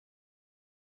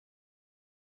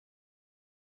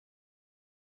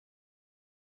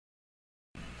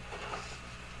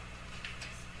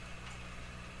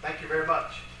Thank you very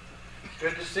much.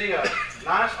 Good to see a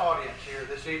nice audience here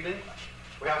this evening.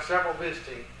 We have several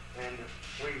visiting, and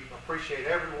we appreciate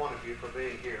every one of you for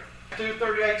being here.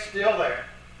 238 still there.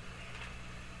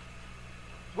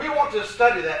 We want to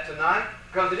study that tonight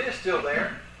because it is still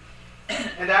there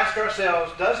and ask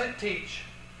ourselves, does it teach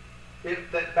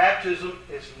that baptism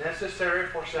is necessary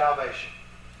for salvation?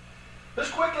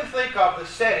 Let's quickly think of the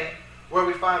setting where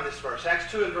we find this verse, Acts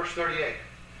 2 and verse 38.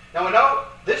 Now we know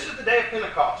this is the day of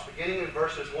Pentecost, beginning in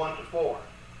verses 1 to 4.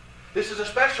 This is a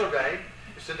special day.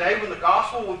 It's the day when the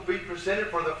gospel will be presented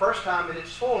for the first time in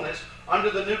its fullness under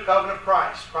the new covenant of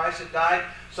Christ. Christ had died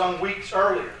some weeks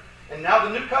earlier, and now the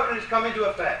new covenant has come into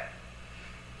effect.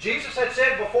 Jesus had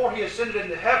said before he ascended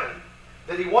into heaven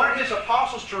that he wanted his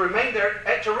apostles to remain there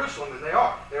at Jerusalem, and they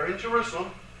are. They're in Jerusalem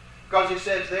because he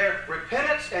says there,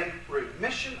 repentance and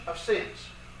remission of sins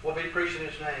will be preached in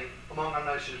his name among our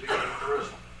nations beginning in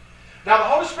Jerusalem. Now the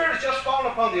Holy Spirit has just fallen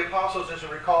upon the apostles, as you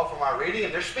recall from our reading,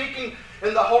 and they're speaking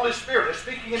in the Holy Spirit. They're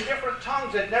speaking in different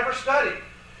tongues they'd never studied.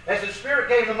 As the Spirit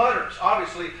gave them utterance,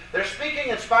 obviously, they're speaking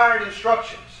inspired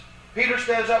instructions. Peter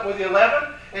stands up with the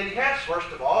 11, and he has, first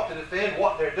of all, to defend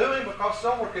what they're doing because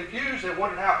some were confused. They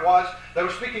wondered how it was they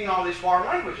were speaking all these foreign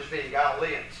languages, being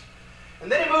Galileans.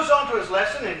 And then he moves on to his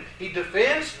lesson, and he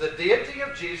defends the deity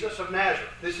of Jesus of Nazareth.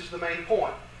 This is the main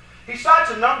point. He cites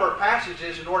a number of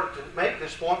passages in order to make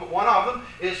this point, but one of them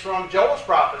is from Joel's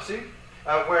prophecy,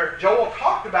 where Joel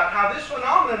talked about how this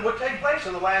phenomenon would take place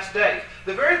in the last days.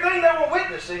 The very thing they were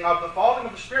witnessing of the falling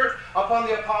of the Spirit upon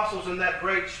the apostles in that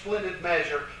great splendid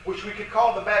measure, which we could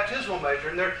call the baptismal measure,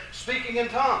 and they're speaking in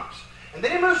tongues. And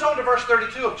then he moves on to verse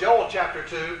 32 of Joel chapter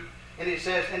 2, and he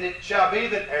says, "And it shall be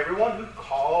that everyone who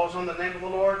calls on the name of the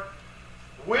Lord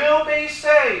will be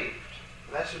saved."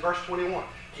 And that's in verse 21.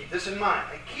 Keep this in mind.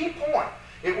 A key point.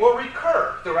 It will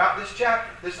recur throughout this chapter,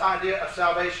 this idea of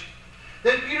salvation.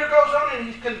 Then Peter goes on and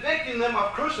he's convicting them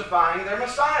of crucifying their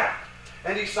Messiah.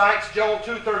 And he cites Joel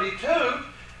 2:32,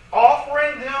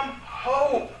 offering them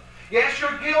hope. Yes,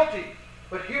 you're guilty,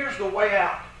 but here's the way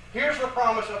out. Here's the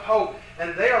promise of hope.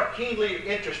 And they are keenly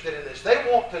interested in this.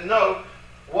 They want to know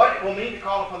what it will mean to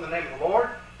call upon the name of the Lord.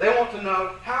 They want to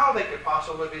know how they could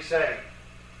possibly be saved.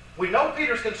 We know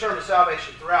Peter's concern with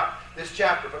salvation throughout this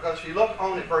chapter because if you look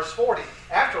on in verse 40,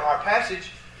 after our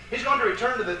passage, he's going to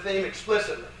return to the theme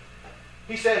explicitly.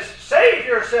 He says, "Save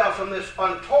yourselves from this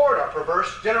untoward or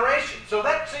perverse generation." So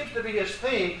that seems to be his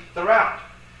theme throughout.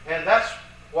 And that's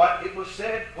what it was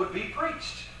said would be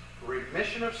preached.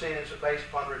 Remission of sins based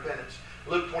upon repentance.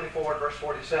 Luke 24 verse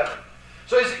 47.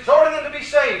 So he's exhorting them to be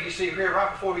saved, you see here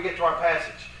right before we get to our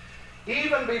passage.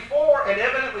 Even before, and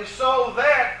evidently so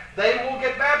that they will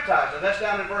get baptized. And that's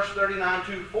down in verse 39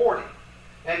 to 40.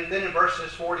 And then in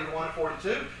verses 41 and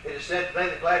 42, it is said, "They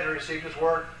that gladly received his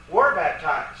word were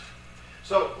baptized."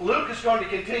 So Luke is going to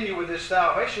continue with this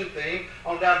salvation theme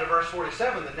on down to verse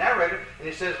 47, the narrator, and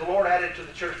he says, "The Lord added to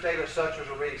the church daily such as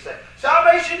were being saved."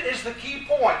 Salvation is the key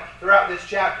point throughout this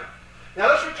chapter. Now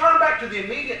let's return back to the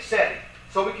immediate setting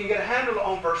so we can get a handle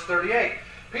on verse 38.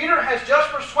 Peter has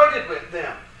just persuaded with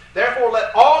them, "Therefore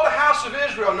let all the house of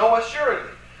Israel know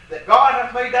assuredly that God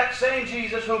hath made that same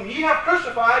Jesus whom ye have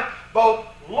crucified both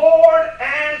Lord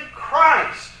and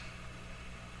Christ."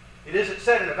 It isn't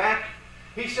said in a vacuum.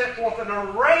 He set forth an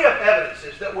array of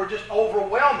evidences that were just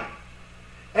overwhelming.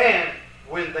 And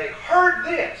when they heard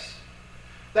this,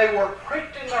 they were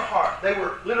pricked in their heart. They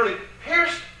were literally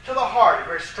pierced to the heart, a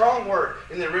very strong word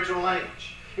in the original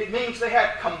language. It means they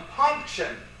had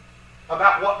compunction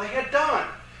about what they had done.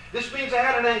 This means they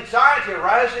had an anxiety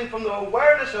arising from the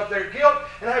awareness of their guilt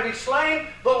and having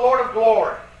slain the Lord of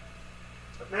glory.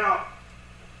 But now,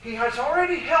 he has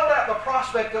already held out the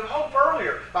prospect of hope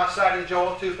earlier by citing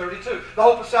Joel 2:32, the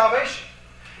hope of salvation.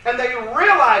 And they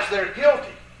realize they're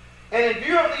guilty. And in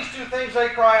view of these two things, they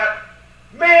cry out,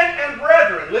 "Men and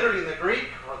brethren," literally in the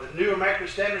Greek, or the New American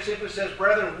Standard simply says,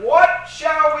 "Brethren, what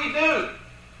shall we do?"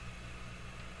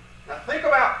 Now think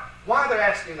about why they're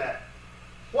asking that.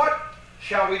 What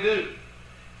shall we do?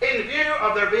 In view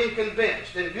of their being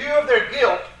convinced, in view of their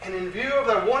guilt, and in view of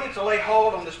their wanting to lay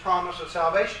hold on this promise of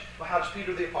salvation, well, how does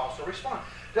Peter the Apostle respond?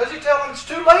 Does he tell them it's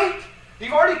too late?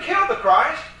 You've already killed the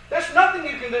Christ. There's nothing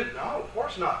you can do. No, of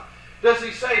course not. Does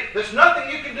he say, there's nothing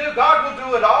you can do, God will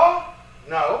do it all?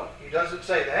 No, he doesn't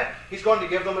say that. He's going to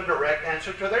give them a direct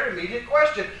answer to their immediate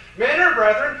question. "Men and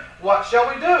brethren, what shall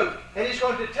we do?" And he's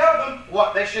going to tell them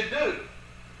what they should do.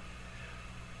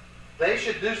 They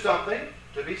should do something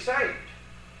to be saved.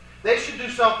 They should do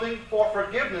something for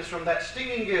forgiveness from that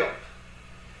stinging guilt.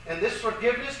 And this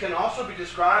forgiveness can also be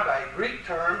described by a Greek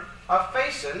term,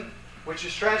 aphasin, which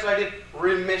is translated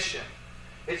remission.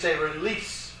 It's a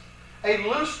release, a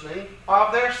loosening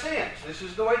of their sins. This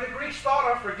is the way the Greeks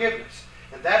thought of forgiveness.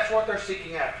 And that's what they're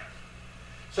seeking after.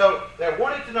 So they're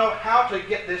wanting to know how to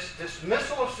get this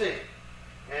dismissal of sin.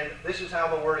 And this is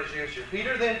how the word is used here.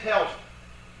 Peter then tells them,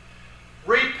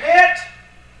 repent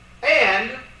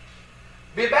and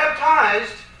be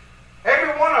baptized,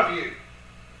 every one of you.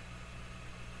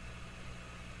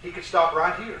 He could stop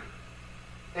right here.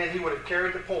 And he would have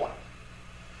carried the point.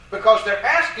 Because they're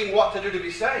asking what to do to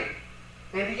be saved.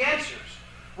 And he answers,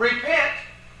 repent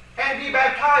and be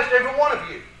baptized, every one of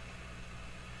you.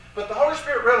 But the Holy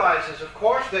Spirit realizes, of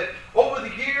course, that over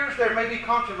the years there may be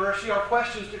controversy or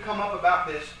questions to come up about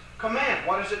this command.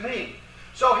 What does it mean?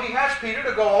 So he has Peter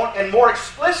to go on and more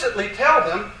explicitly tell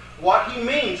them what he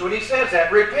means when he says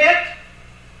that. Repent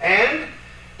and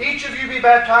each of you be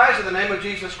baptized in the name of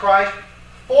Jesus Christ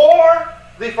for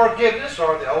the forgiveness,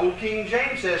 or the old King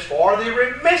James says, for the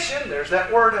remission, there's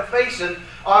that word, effacing,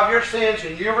 of your sins,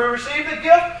 and you will receive the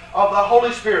gift of the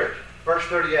Holy Spirit. Verse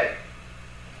 38.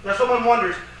 Now someone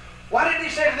wonders, why did he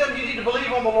say to them, you need to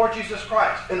believe on the Lord Jesus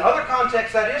Christ? In other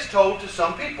contexts, that is told to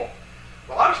some people.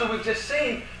 Well, obviously, we've just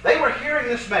seen, they were hearing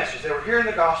this message. They were hearing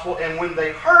the gospel, and when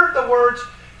they heard the words,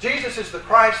 Jesus is the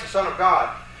Christ, the Son of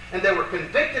God, and they were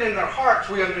convicted in their hearts,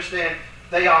 we understand,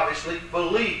 they obviously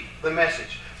believed the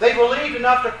message. They believed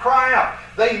enough to cry out.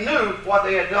 They knew what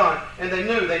they had done, and they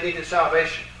knew they needed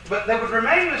salvation. But they would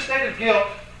remain in a state of guilt,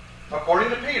 according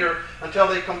to Peter, until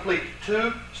they complete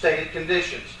two stated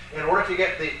conditions in order to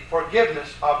get the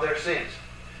forgiveness of their sins.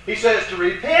 He says to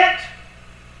repent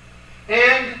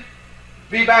and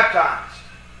be baptized.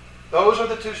 Those are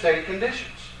the two stated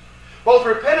conditions. Both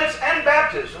repentance and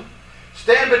baptism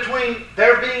stand between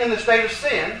their being in the state of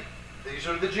sin, these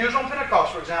are the Jews on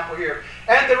Pentecost, for example, here,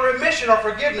 and the remission or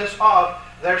forgiveness of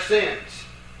their sins.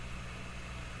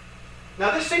 Now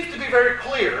this seems to be very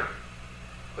clear,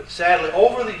 but sadly,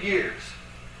 over the years,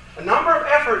 a number of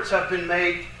efforts have been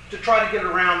made to try to get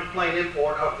around the plain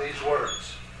import of these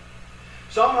words.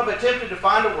 Some have attempted to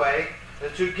find a way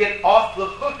to get off the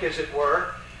hook, as it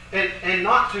were, and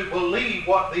not to believe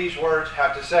what these words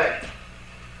have to say.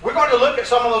 We're going to look at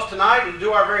some of those tonight and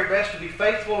do our very best to be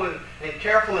faithful and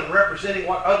careful in representing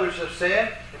what others have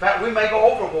said. In fact, we may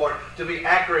go overboard to be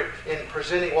accurate in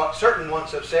presenting what certain ones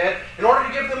have said in order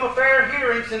to give them a fair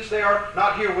hearing, since they are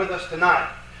not here with us tonight.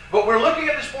 But we're looking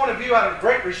at this point of view out of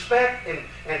great respect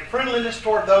and friendliness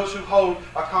toward those who hold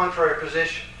a contrary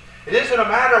position. It isn't a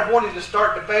matter of wanting to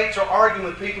start debates or arguing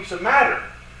with people. It's a matter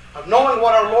of knowing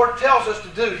what our Lord tells us to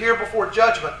do here before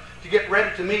judgment to get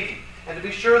ready to meet Him, and to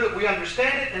be sure that we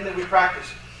understand it and that we practice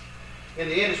it. In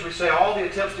the end, as we say, all the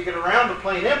attempts to get around the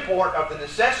plain import of the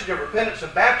necessity of repentance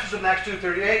and baptism in Acts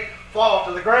 2:38 fall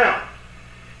to the ground.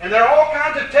 And there are all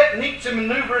kinds of techniques and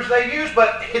maneuvers they use,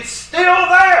 but it's still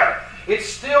there. It's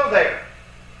still there.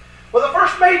 Well, the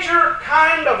first major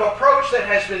kind of approach that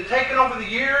has been taken over the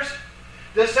years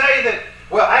to say that,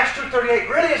 well, Acts 2:38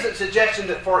 really isn't suggesting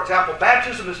that, for example,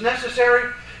 baptism is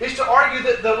necessary, is to argue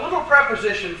that the little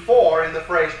preposition for in the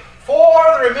phrase, for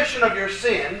the remission of your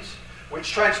sins,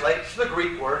 which translates to the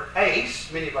Greek word eis,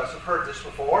 many of us have heard this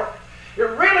before, it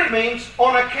really means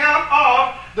on account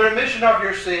of the remission of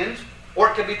your sins, or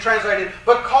it can be translated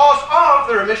because of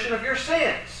the remission of your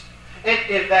sins. And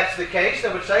if that's the case,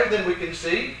 they would say, then we can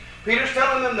see Peter's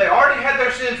telling them they already had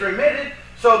their sins remitted,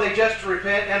 so they just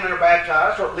repent and they're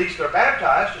baptized, or at least they're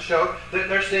baptized to show that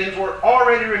their sins were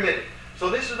already remitted. So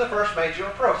this is the first major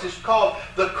approach. It's called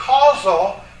the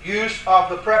causal use of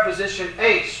the preposition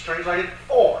eis, translated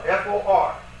for,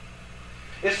 F-O-R.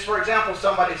 It's, for example,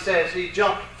 somebody says he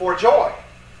jumped for joy.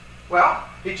 Well,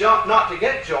 he jumped not to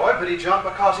get joy, but he jumped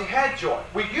because he had joy.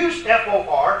 We use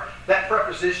F-O-R, that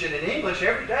preposition in English,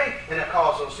 every day in a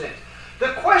causal sense.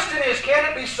 The question is,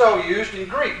 can it be so used in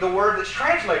Greek, the word that's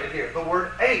translated here, the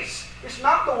word eis? It's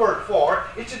not the word for,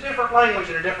 it's a different language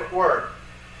and a different word.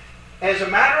 As a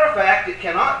matter of fact, it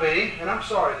cannot be, and I'm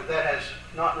sorry that that has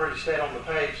not really stayed on the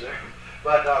page there,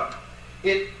 but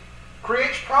it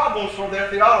creates problems for their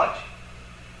theology.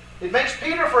 It makes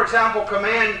Peter, for example,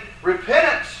 command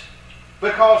repentance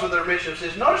because of the remission of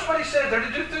sins. Notice what he said there,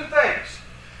 to do two things.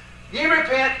 Ye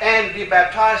repent and be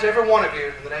baptized, every one of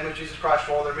you, in the name of Jesus Christ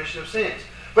for the remission of sins.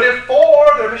 But if for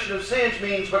the remission of sins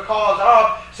means because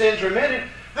of sins remitted,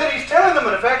 then he's telling them,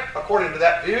 in effect, according to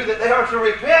that view, that they are to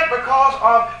repent because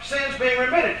of sins being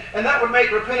remitted. And that would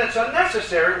make repentance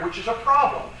unnecessary, which is a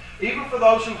problem, even for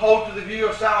those who hold to the view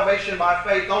of salvation by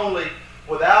faith only,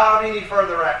 without any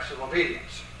further acts of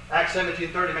obedience. Acts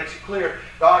 17:30 makes it clear,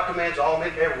 God commands all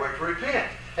men everywhere to repent.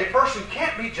 A person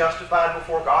can't be justified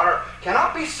before God, or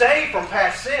cannot be saved from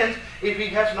past sins, if he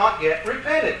has not yet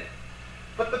repented.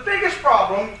 But the biggest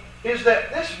problem is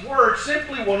that this word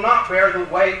simply will not bear the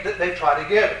weight that they try to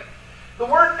give it. The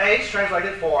word ace,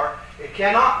 translated for, it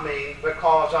cannot mean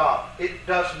because of. It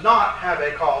does not have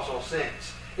a causal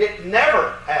sense. It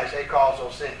never has a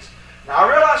causal sense. Now,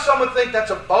 I realize some would think that's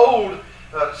a bold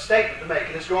statement to make,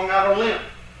 and it's going out on a limb.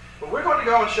 But we're going to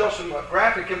go and show some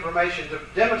graphic information to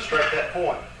demonstrate that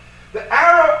point. The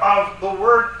arrow of the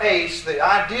word ace, the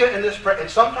idea in this, and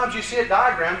sometimes you see it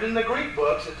diagrammed in the Greek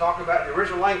books that talk about the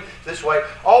original language this way,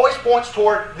 always points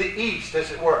toward the east,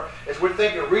 as it were. As we're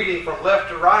thinking of reading from left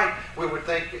to right, we would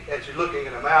think, as you're looking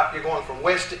at a map, you're going from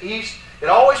west to east. It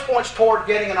always points toward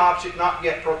getting an object not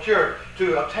yet procured,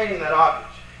 to obtaining that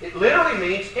object. It literally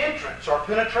means entrance or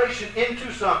penetration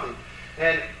into something.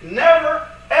 And never,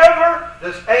 ever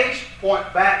does ace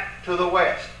point back to the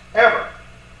west. Ever.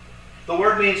 The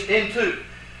word means into.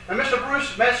 And Mr.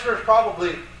 Bruce Metzger is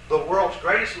probably the world's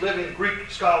greatest living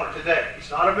Greek scholar today. He's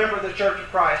not a member of the Church of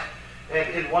Christ.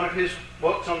 And in one of his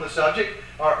books on the subject,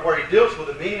 where he deals with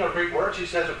the meaning of Greek words, he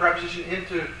says the preposition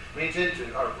into means into,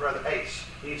 or rather ace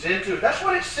means into. That's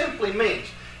what it simply means.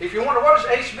 If you wonder what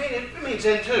does ace mean, it means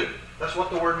into. That's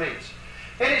what the word means.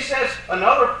 And he says,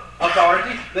 another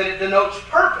authority, that it denotes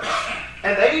purpose.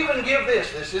 And they even give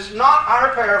this. This is not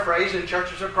our paraphrase in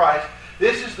Churches of Christ.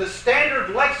 This is the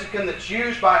standard lexicon that's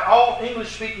used by all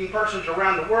English-speaking persons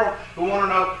around the world who want to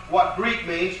know what Greek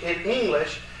means in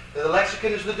English. The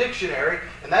lexicon is the dictionary,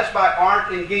 and that's by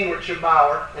Arndt and Gingrich and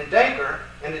Bauer and Denker,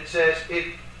 and it says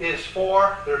it is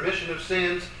for the remission of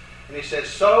sins, and he says,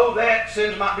 so that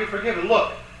sins might be forgiven.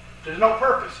 Look, there's no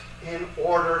purpose. In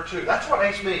order to. That's what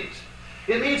ace means.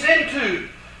 It means into,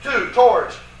 to,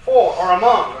 towards, for, or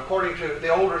among, according to the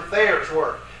older Thayer's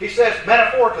work. He says,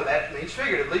 metaphor to that means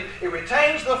figuratively, it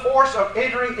retains the force of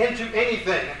entering into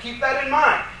anything. Now keep that in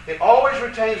mind. It always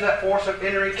retains that force of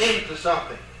entering into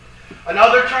something.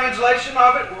 Another translation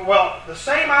of it, well, the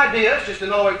same idea, it's just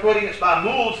another way of putting it, it's by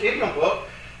Moore's idiom book.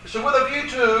 So with a view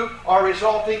to or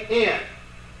resulting in.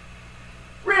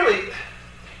 Really,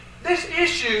 this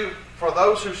issue, for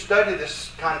those who study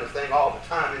this kind of thing all the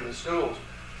time in the schools,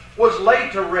 was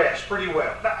laid to rest pretty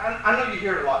well. Now, I know you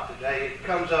hear it a lot today. It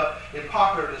comes up in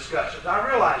popular discussions. I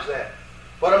realize that.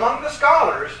 But among the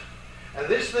scholars, and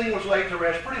this thing was laid to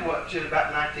rest pretty much in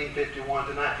about 1951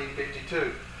 to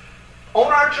 1952.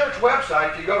 On our church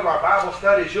website, if you go to our Bible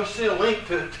studies, you'll see a link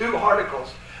to two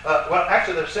articles. Well,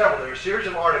 actually, there's several. There's a series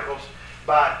of articles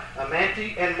by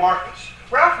Manti and Marcus.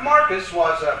 Ralph Marcus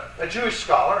was a Jewish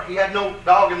scholar. He had no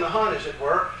dog in the hunt, as it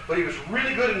were, but he was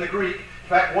really good in the Greek.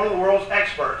 In fact, one of the world's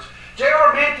experts.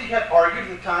 J.R. Manti had argued at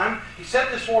the time, he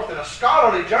set this forth in a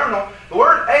scholarly journal, the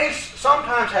word ace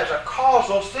sometimes has a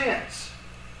causal sense.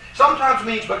 Sometimes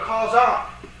means because of.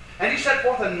 And he set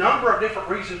forth a number of different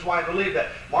reasons why he believed that.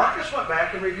 Marcus went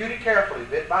back and reviewed it carefully,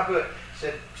 bit by bit.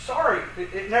 Said, sorry,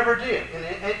 it never did. And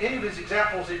any of his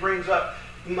examples he brings up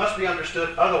must be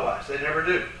understood otherwise. They never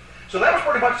do. So that was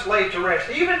pretty much laid to rest.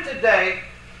 Even today,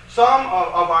 some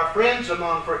of our friends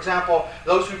among, for example,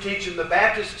 those who teach in the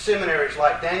Baptist seminaries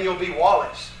like Daniel B.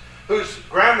 Wallace, whose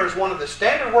grammar is one of the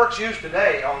standard works used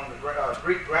today on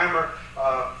Greek grammar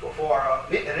for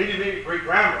an intermediate Greek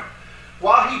grammar,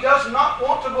 while he does not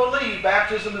want to believe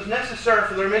baptism is necessary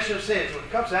for the remission of sins, when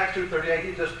it comes to Acts 2:38,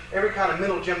 he does every kind of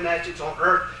mental gymnastics on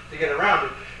earth to get around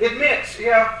it. Admits,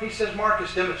 yeah, he says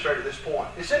Marcus demonstrated this point.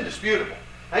 It's indisputable.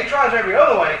 Now, he tries every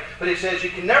other way, but he says you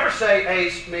can never say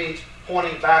ace means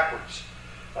pointing backwards.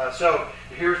 So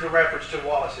here's the reference to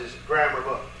Wallace's grammar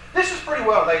book. This is pretty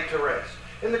well laid to rest.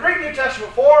 In the Greek New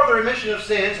Testament, for the remission of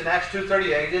sins in Acts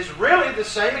 2:38 is really the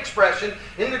same expression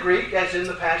in the Greek as in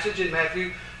the passage in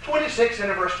Matthew 26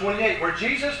 and in verse 28, where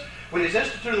Jesus, when he's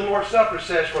instituted the Lord's Supper,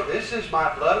 says, for this is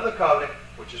my blood of the covenant,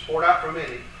 which is poured out for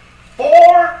many,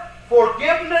 for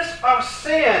forgiveness of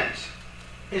sins.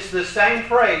 It's the same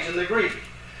phrase in the Greek.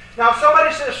 Now, if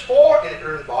somebody says for, and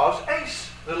it involves ace,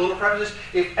 the little preposition,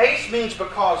 if ace means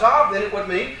because of, then it would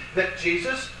mean that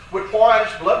Jesus would pour out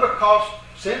his blood because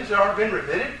sins had already been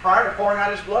remitted prior to pouring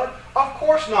out his blood? Of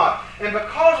course not. And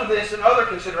because of this and other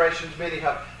considerations, many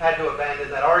have had to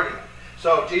abandon that argument.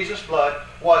 So Jesus' blood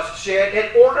was shed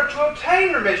in order to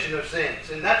obtain remission of sins.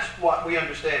 And that's what we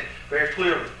understand very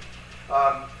clearly.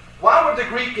 Why would the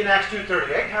Greek in Acts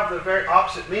 2:38 have the very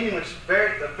opposite meaning? It's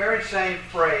the very same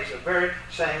phrase, the very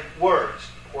same words.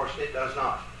 Of course, it does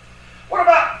not. What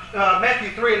about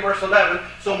Matthew 3 and verse 11?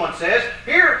 Someone says,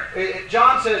 here,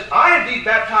 John says, I indeed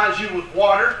baptize you with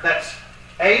water. That's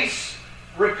ace,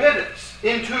 repentance,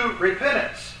 into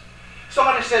repentance.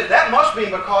 Somebody says, that must mean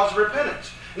because of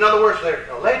repentance. In other words, they're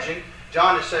alleging,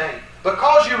 John is saying,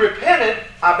 because you repented,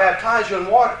 I baptize you in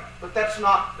water. But that's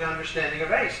not the understanding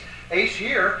of ace. ace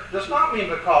here does not mean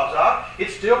because of.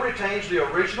 It still retains the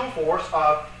original force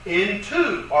of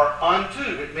into or unto.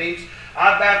 It means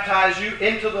I baptize you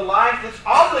into the life that's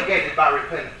obligated by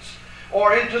repentance,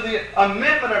 or into the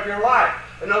amendment of your life.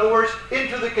 In other words,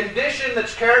 into the condition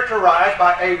that's characterized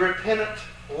by a repentant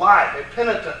life, a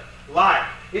penitent life.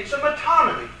 It's a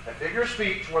metonymy, a figure of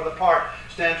speech where the part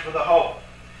stands for the whole.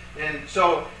 And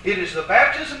so it is the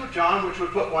baptism of John which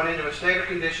would put one into a state or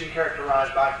condition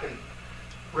characterized by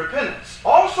repentance.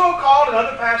 Also called in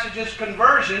other passages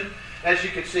conversion, as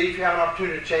you can see if you have an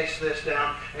opportunity to chase this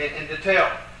down in detail.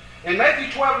 In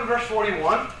Matthew 12 and verse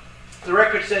 41, the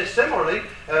record says similarly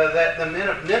that the men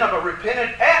of Nineveh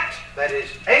repented at, that is,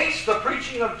 ace, the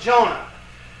preaching of Jonah,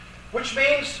 which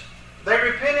means they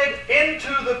repented into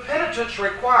the penitence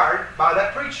required by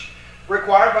that preaching,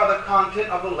 required by the content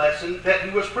of the lesson that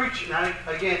he was preaching. Now,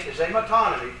 again, it's a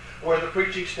metonymy where the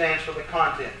preaching stands for the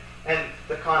content. And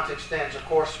the content stands, of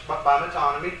course, by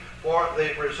metonymy for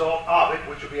the result of it,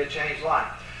 which will be a changed life.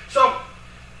 So,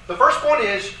 the first point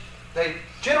is they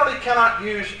generally cannot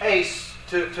use ace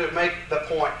to make the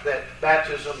point that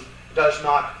baptism does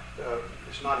not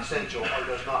is not essential or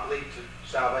does not lead to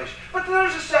salvation. But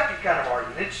there's a second kind of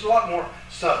argument. It's a lot more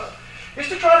subtle. It's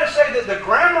to try to say that the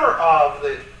grammar of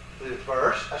the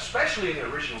verse, especially in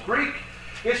the original Greek,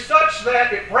 is such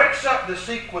that it breaks up the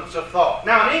sequence of thought.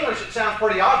 Now, in English, it sounds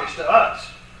pretty obvious to us.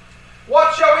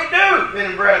 What shall we do, men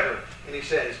and brethren? And he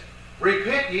says,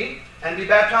 repent ye, and be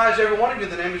baptized, every one of you, in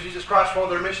the name of Jesus Christ, for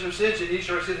the remission of sins, and ye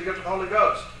shall receive the gift of the Holy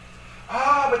Ghost.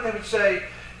 But they would say,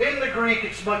 in the Greek,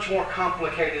 it's much more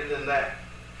complicated than that.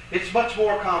 It's much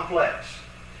more complex.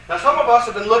 Now, some of us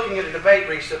have been looking at a debate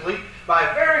recently by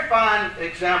a very fine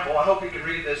example. I hope you can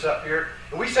read this up here.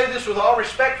 And we say this with all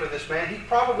respect for this man. He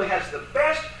probably has the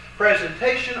best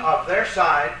presentation of their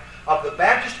side, of the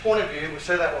Baptist point of view. We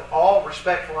say that with all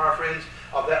respect for our friends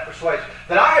of that persuasion,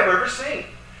 that I have ever seen.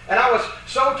 And I was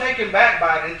so taken back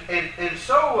by it and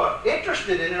so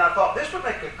interested in it, I thought this would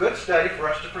make a good study for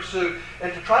us to pursue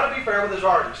and to try to be fair with his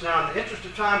arguments. Now, in the interest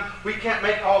of time, we can't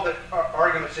make all the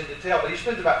arguments in detail, but he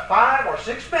spends about 5 or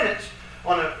 6 minutes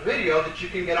on a video that you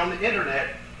can get on the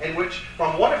internet, in which,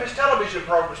 from one of his television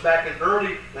programs back in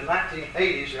the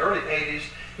 1980s, the early 80s,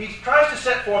 he tries to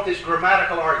set forth his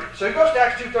grammatical argument. So he goes to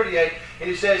Acts 2:38, and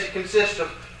he says it consists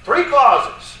of 3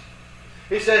 clauses.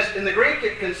 He says, in the Greek,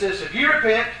 it consists of ye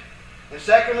repent, and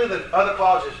secondly, the other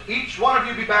clause is, each one of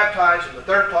you be baptized, and the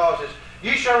third clause is,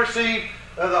 ye shall receive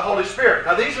the Holy Spirit.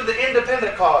 Now, these are the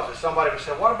independent clauses. Somebody would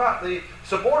say, what about the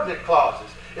subordinate clauses?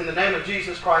 In the name of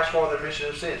Jesus Christ for the remission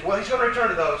of sins. Well, he's going to return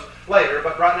to those later,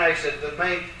 but right now he said the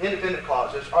main independent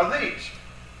clauses are these.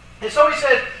 And so he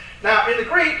said, now, in the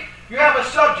Greek, you have a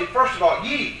subject, first of all,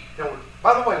 ye. Now,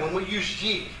 by the way, when we use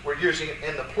ye, we're using it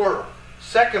in the plural,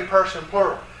 second person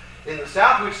plural. In the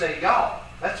South, we'd say y'all.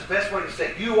 That's the best way to say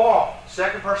it. You all,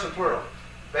 second person plural.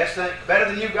 Best thing, better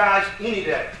than you guys any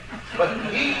day. But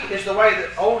ye is the way that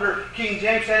older King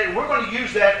James said it, and we're going to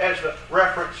use that as the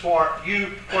reference for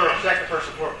you, plural, second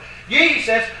person plural. Ye, he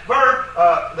says,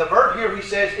 the verb here, he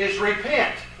says, is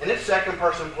repent, and it's second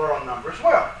person plural number as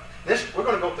well. We're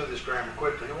going to go through this grammar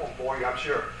quickly. It won't bore you, I'm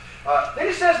sure. Then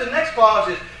he says the next clause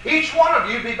is, each one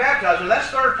of you be baptized, and that's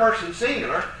third person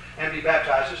singular, and be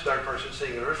baptized is third person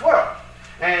singular as well.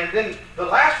 And then the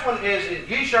last one is,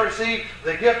 ye shall receive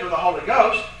the gift of the Holy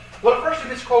Ghost. Well, at first he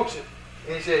misquotes it.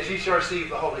 And he says, ye shall receive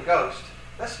the Holy Ghost.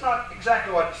 That's not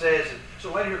exactly what it says. And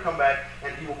so later he'll come back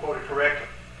and he will quote it correctly.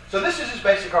 So this is his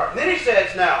basic argument. Then he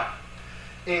says, now,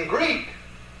 in Greek,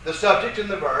 the subject and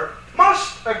the verb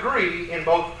must agree in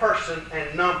both person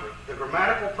and number. The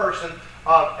grammatical person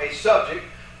of a subject,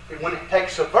 when it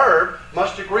takes a verb,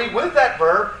 must agree with that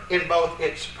verb in both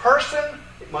its person.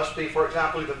 It must be, for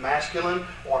example, either masculine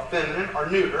or feminine or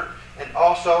neuter, and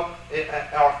also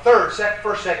our first,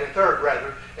 second, and third,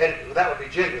 rather, and that would be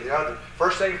gender, the other,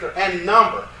 first, second, third, and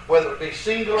number, whether it be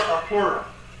singular or plural.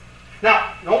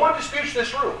 Now, no one disputes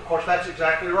this rule. Of course, that's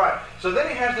exactly right. So then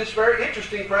he has this very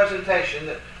interesting presentation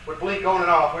that would blink on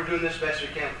and off. We're doing this best we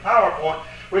can with PowerPoint,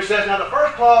 where he says, now the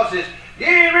first clause is,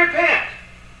 ye repent.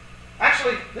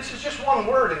 Actually, this is just one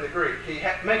word in the Greek. He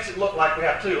makes it look like we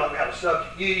have two, like we have a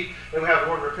subject, ye, then we have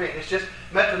the word repent. It's just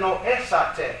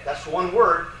metanoesate. That's one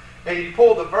word. And you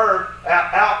pull the verb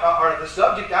out or the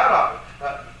subject out of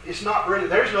it. It's not really,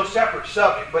 there's no separate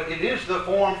subject, but it is the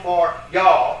form for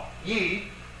y'all, ye,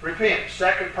 repent,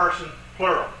 second person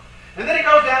plural. And then he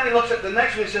goes down and he looks at the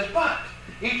next one and he says, but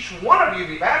each one of you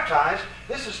be baptized.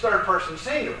 This is third person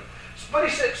singular. But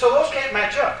he said, so those can't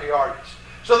match up, he argues.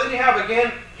 So then you have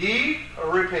again, ye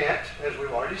repent, as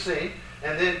we've already seen.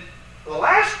 And then the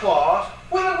last clause,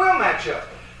 well, it will match up.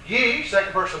 Ye,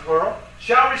 second person plural,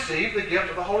 shall receive the gift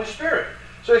of the Holy Spirit.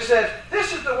 So he says,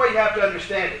 this is the way you have to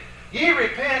understand it. Ye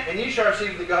repent, and ye shall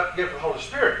receive the gift of the Holy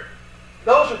Spirit.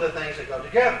 Those are the things that go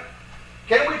together.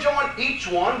 Can we join each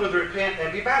one with repent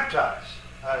and be baptized?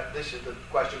 This is the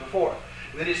question before.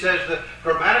 And then he says the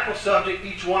grammatical subject,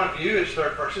 each one of you, is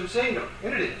third person singular.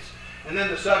 And it is. And then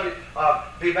the subject of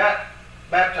be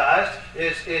baptized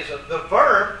is the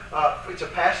verb. It's a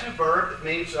passive verb that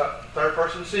means third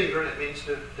person singular. It means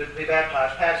to be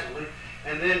baptized passively.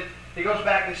 And then he goes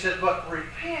back and he says, but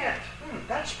repent,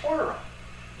 that's plural.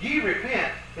 Ye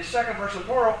repent is second person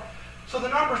plural. So the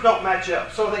numbers don't match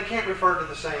up. So they can't refer to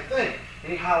the same thing.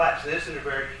 And he highlights this in a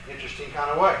very interesting kind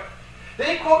of way.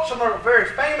 Then he quotes from a very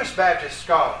famous Baptist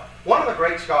scholar, one of the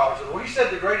great scholars of the world. He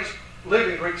said the greatest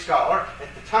living Greek scholar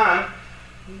at the time,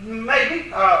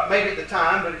 maybe at the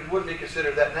time, but it wouldn't be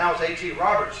considered that now, is A.T.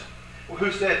 Robertson,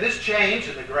 who said this change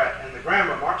in the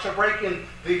grammar marks are breaking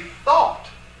the thought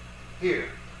here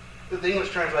that the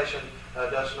English translation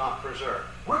does not preserve.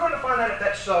 We're going to find out if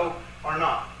that's so or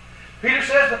not. Peter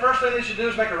says the first thing they should do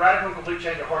is make a radical and complete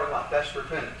change of heart and life. That's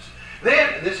repentance.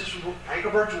 Then, and this is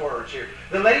Ankerberg's words here,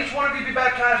 then let each one of you be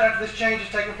baptized after this change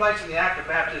has taken place and the act of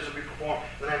baptism be performed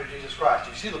in the name of Jesus Christ.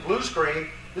 You see the blue screen?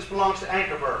 This belongs to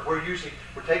Ankerberg.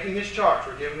 We're taking his charge.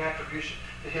 We're giving attribution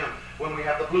to him when we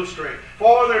have the blue screen.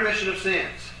 For the remission of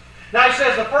sins. Now he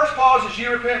says the first clause is ye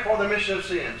repent for the remission of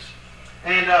sins.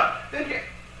 And then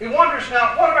he wonders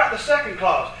now, what about the second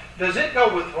clause? Does it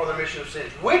go with for the remission of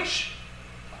sins? Which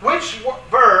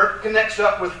verb connects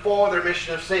up with for the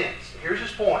remission of sins? Here's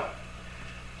his point.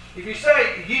 If you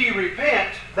say ye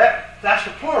repent, that's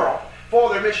the plural. For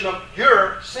the remission of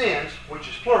your sins, which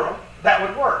is plural, that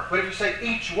would work. But if you say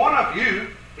each one of you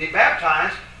be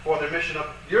baptized for the remission of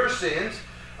your sins,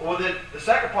 well then the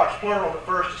second part's plural, the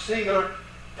first is singular.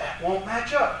 That won't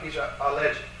match up. He's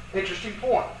alleging. Interesting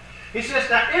point. He says,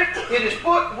 now if it is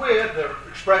put with the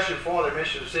expression for the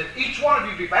remission of sins, each one of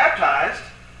you be baptized,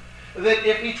 then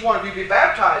if each one of you be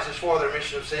baptized is for the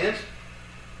remission of sins,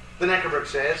 then Ankerberg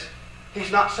says, he's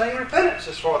not saying repentance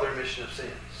is for the remission of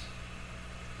sins.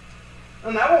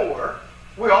 And that won't work.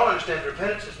 We all understand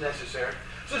repentance is necessary.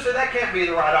 So he said that can't be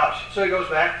the right option. So he goes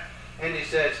back and he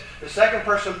says the second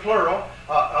person plural,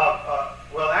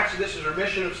 well actually this is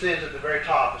remission of sins at the very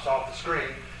top. It's off the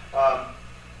screen.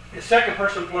 The second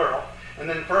person plural, and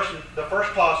then the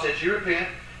first clause says you repent,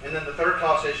 and then the third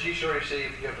clause says ye shall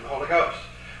receive the gift of the Holy Ghost.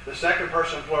 The second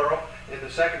person plural, and the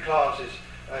second clause is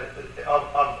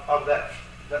of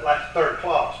that last third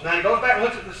clause. Now he goes back and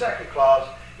looks at the second clause,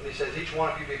 and he says, each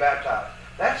one of you be baptized.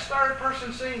 That's third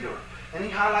person singular. And he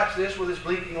highlights this with his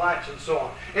blinking lights and so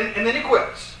on. And then he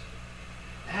quits.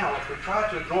 Now, if we try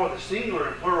to ignore the singular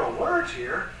and plural words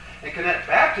here, and connect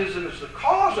baptism as the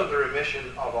cause of the remission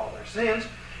of all their sins,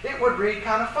 it would read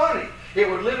kind of funny. It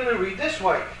would literally read this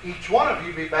way. Each one of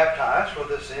you be baptized for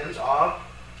the sins of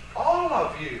all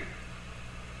of you.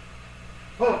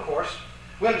 Well, of course,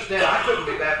 we understand I couldn't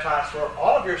be baptized for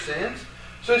all of your sins.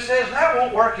 So he says that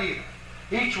won't work either.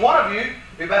 Each one of you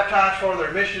be baptized for the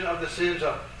remission of the sins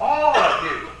of all of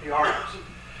you, he argues.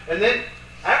 And then,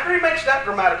 after he makes that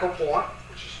grammatical point,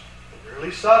 which is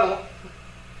really subtle,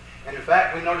 and in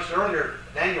fact, we noticed earlier,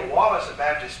 Daniel Wallace, a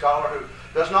Baptist scholar who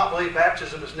does not believe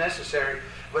baptism is necessary,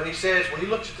 but he says, when he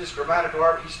looks at this grammatical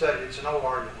argument, he studied it, it's an old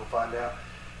argument, we'll find out.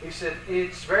 He said,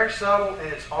 it's very subtle and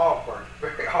it's awkward,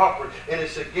 very awkward, and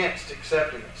it's against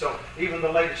accepting it. So even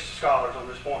the latest scholars on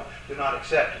this point do not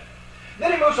accept it.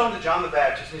 Then he moves on to John the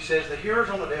Baptist, and he says, the hearers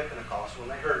on the day of Pentecost, when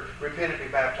they heard repent and be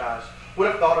baptized,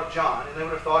 would have thought of John, and they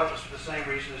would have thought it was for the same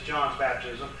reason as John's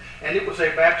baptism, and it was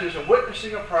a baptism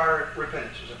witnessing a prior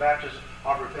repentance. It was a baptism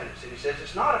of repentance. And he says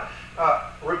it's not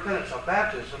a repentance of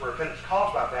baptism, or repentance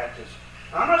caused by baptism.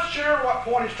 And I'm not sure what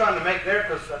point he's trying to make there,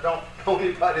 because I don't know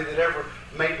anybody that ever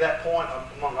made that point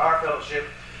among our fellowship.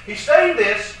 He's saying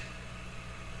this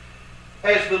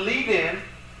as the lead-in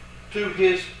to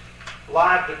his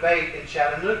live debate in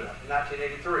Chattanooga in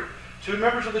 1983. Two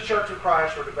members of the Church of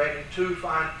Christ were debating two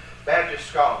fine Baptist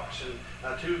scholars,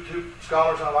 and two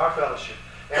scholars of our fellowship.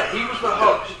 And he was the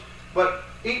host. But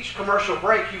each commercial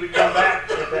break, he would come back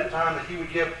at that time, and he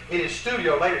would give, in his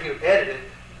studio later, he would edit it,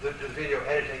 the video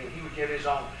editing, and he would give his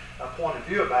own point of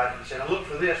view about it and say, now look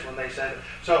for this when they said it.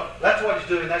 So that's what he's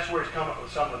doing. That's where he's come up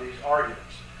with some of these arguments.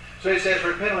 So he says,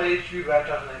 repent and let each of you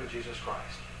baptized in the name of Jesus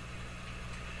Christ.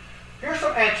 Here's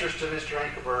some answers to Mr.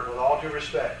 Ankerberg with all due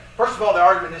respect. First of all, the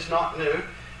argument is not new.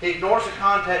 He ignores the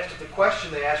context of the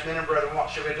question they asked, men and brethren, what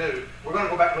shall we do? We're going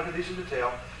to go back and look at these in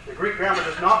detail. The Greek grammar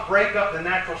does not break up the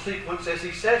natural sequence as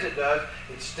he says it does.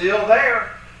 It's still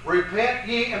there. Repent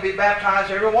ye and be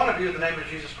baptized, every one of you, in the name of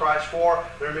Jesus Christ for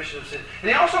the remission of sins.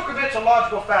 And he also commits a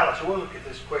logical fallacy. We'll look at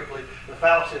this quickly. The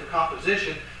fallacy of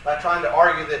composition, by trying to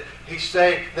argue that he's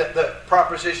saying that the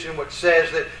proposition which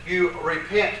says that you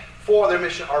repent for the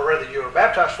remission, or rather you are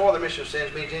baptized for the remission of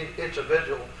sins, means each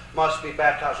individual must be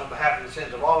baptized on behalf of the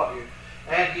sins of all of you.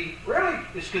 And he really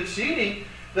is conceding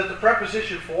that the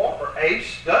preposition for, or eis,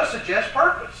 does suggest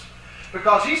purpose.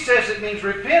 Because he says it means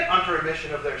repent unto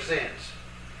remission of their sins.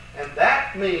 And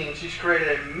that means he's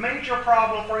created a major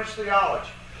problem for his theology.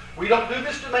 We don't do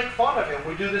this to make fun of him.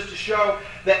 We do this to show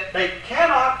that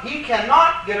he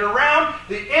cannot get around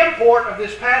the import of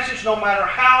this passage no matter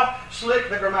how slick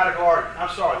the grammatical argument.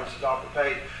 I'm sorry, this is off the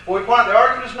page. But we point out the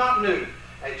argument is not new.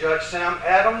 And Judge Sam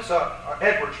Edwards,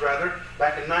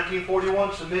 back in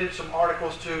 1941, submitted some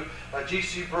articles to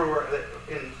G.C. Brewer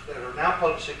that are now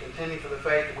published in Contending for the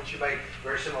Faith, in which he made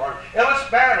very similar arguments. Ellis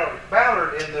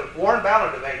Ballard in the Warren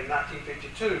Ballard debate in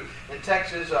 1952 in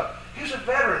Texas, he was a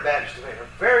veteran Baptist debater,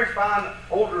 a very fine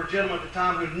older gentleman at the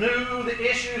time who knew the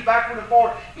issues backward and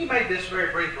forward. He made this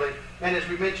very briefly, and as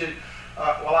we mentioned,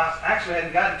 I actually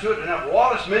hadn't gotten to it enough.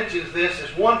 Wallace mentions this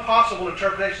as one possible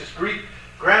interpretation, this Greek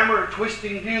grammar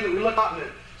twisting view that we look at.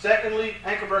 Secondly,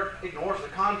 Ankerberg ignores the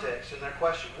context in their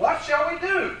question. What shall we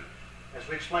do? As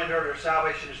we explained earlier,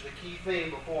 salvation is the key theme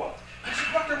before us. This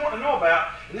is what they want to know about,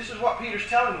 and this is what Peter's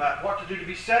telling them about, what to do to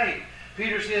be saved.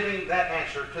 Peter's giving that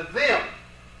answer to them.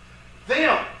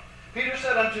 Them. Peter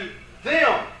said unto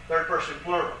them, third person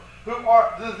plural. Who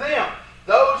are the them?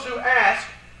 Those who ask,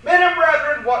 men and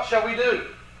brethren, what shall we do?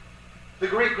 The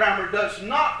Greek grammar does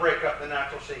not break up the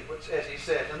natural sequence, as he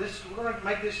says. And we're going to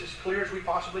make this as clear as we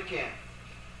possibly can.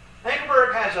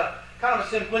 Ankerberg has a kind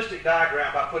of a simplistic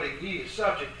diagram by putting ye as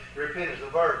subject and repent as the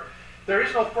verb. There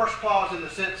is no first clause in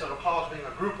the sense of a clause being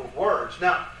a group of words.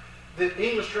 Now, the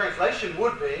English translation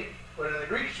would be, but in the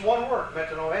Greek it's one word,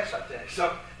 metanoesate.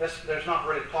 So there's not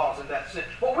really a clause in that sense.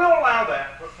 But we'll allow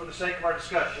that for the sake of our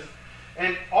discussion.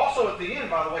 And also at the end,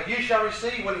 by the way, you shall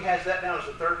receive, when he has that down as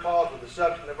the third clause with the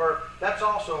subject and the verb, that's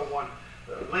also one,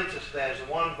 lenses that as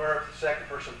the one verb, the second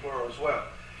person plural as well.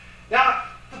 Now,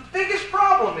 the biggest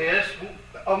problem is,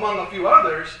 among a few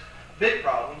others, big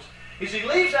problems, is he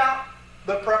leaves out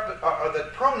the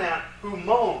pronoun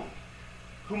humon.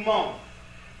 Humon.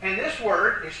 And this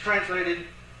word is translated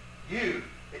you.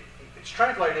 It's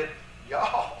translated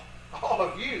y'all, all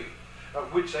of you.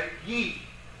 We'd say ye.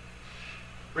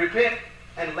 Repent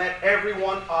and let every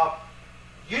one of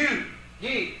you,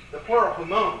 ye, the plural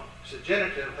humon, it's a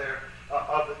genitive there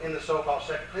in the so-called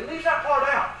second. He leaves that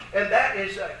part out. And that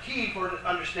is a key for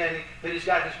understanding that he's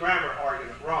got his grammar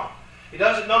argument wrong. He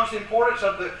doesn't notice the importance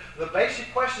of the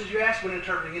basic questions you ask when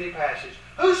interpreting any passage.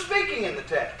 Who's speaking in the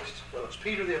text? Well, it's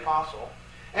Peter the Apostle.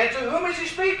 And to whom is he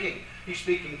speaking? He's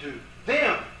speaking to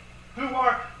them. Who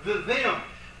are the them?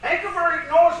 Ankerberg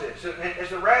ignores this. As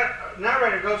the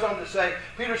narrator goes on to say,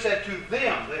 Peter said to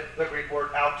them, the Greek word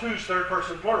autos, third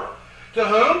person plural. To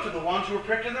whom? To the ones who were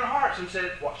pricked in their hearts and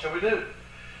said, what shall we do?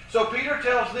 So Peter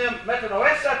tells them,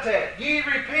 metanoesate, ye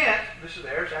repent. This is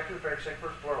there, it's actually the second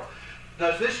person plural.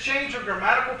 Does this change of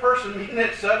grammatical person mean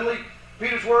that suddenly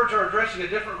Peter's words are addressing a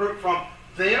different group from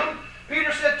them?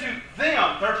 Peter said to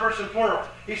them, third person plural.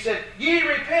 He said, ye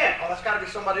repent. Oh, that's got to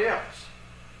be somebody else.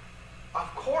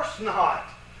 Of course not.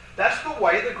 That's the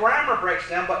way the grammar breaks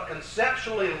down, but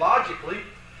conceptually and logically,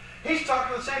 he's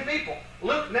talking to the same people.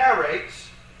 Luke narrates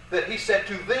that he said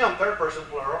to them, third person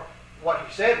plural. What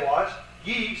he said was,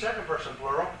 ye, second person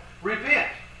plural, repent.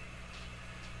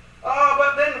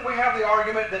 But then we have the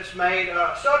argument that's made,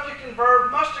 subject and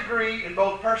verb must agree in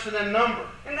both person and number.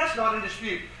 And that's not in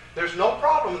dispute. There's no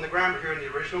problem in the grammar here in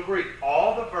the original Greek.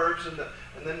 All the verbs and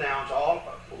the nouns all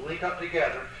link up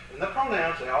together. And the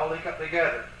pronouns, they all link up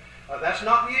together. That's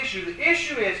not the issue. The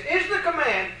issue is the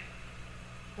command,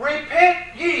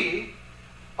 repent ye,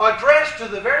 addressed to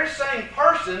the very same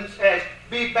persons as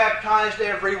be baptized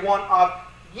every one of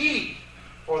ye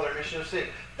for the remission of sin.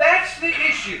 That's the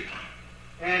issue.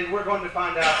 And we're going to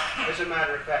find out, as a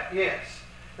matter of fact, yes.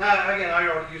 Now, again, I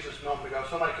already used this a moment ago.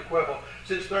 Somebody could quibble.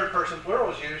 Since third person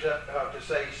plural is used to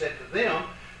say, he said to them,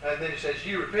 and then he says,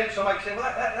 you repent, somebody could say,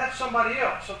 well, that's somebody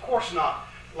else. Of course not.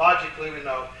 Logically, we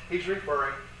know he's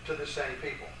referring to the same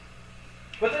people.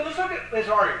 But then let's look at his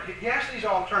argument. He asks these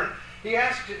alternatives. He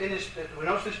asks in his, we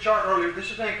noticed this chart earlier,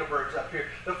 this is Ankerberg's up here.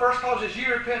 The first clause is, ye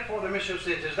repent for the remission of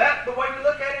sins. Is that the way we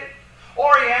look at it?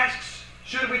 Or he asks,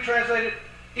 should we translate it,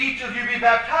 each of you be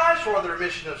baptized for the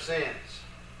remission of sins?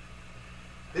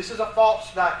 This is a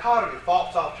false dichotomy,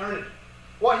 false alternative.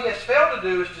 What he has failed to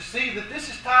do is to see that this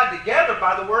is tied together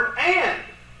by the word and.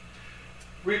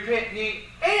 Repent ye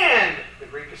and, the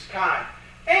Greek is kai,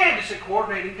 And it's a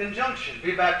coordinating conjunction.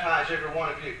 Be baptized, every one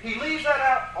of you. He leaves that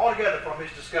out altogether from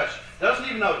his discussion. Doesn't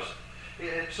even notice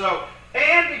it. So,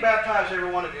 and be baptized,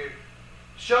 every one of you,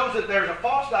 shows that there's a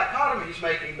false dichotomy he's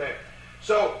making there.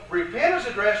 So, repent is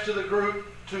addressed to the group,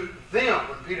 to them,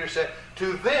 when Peter said,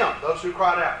 to them, those who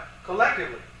cried out,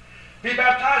 collectively. Be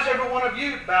baptized, every one of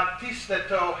you,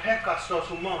 baptisteto hekastos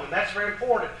humon. And that's very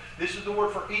important. This is the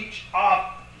word for each of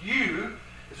you.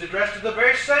 It's addressed to the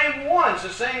very same ones, the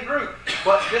same group,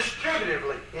 but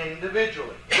distributively,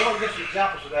 individually. We're going to get some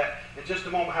examples of that in just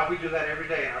a moment, how we do that every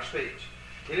day in our speech.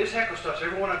 It is hekastos,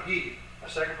 every one of ye, a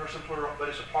second person plural, but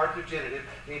it's a partitive genitive.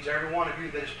 It means every one of you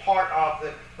that is part of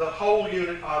the whole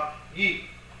unit of ye.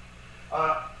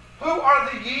 Who are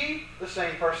the ye? The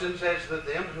same persons as the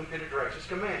them to whom Peter directs his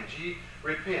commands. Ye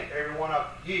repent, every one of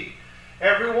ye.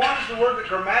 Every one is the word that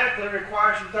grammatically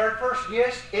requires the third person.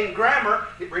 Yes, in grammar,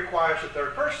 it requires the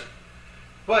third person.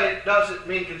 But it doesn't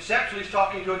mean conceptually he's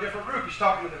talking to a different group. He's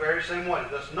talking to the very same one. It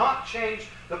does not change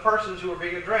the persons who are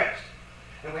being addressed.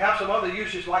 And we have some other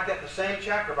uses like that in the same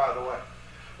chapter, by the way.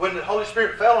 When the Holy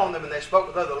Spirit fell on them and they spoke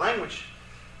with other language,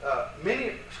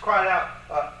 many cried out,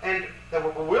 and they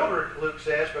were bewildered, Luke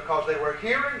says, because they were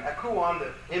hearing, akuon,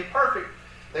 the imperfect,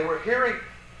 they were hearing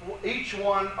each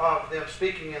one of them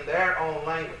speaking in their own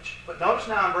language. But notice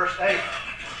now in verse 8,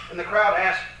 and the crowd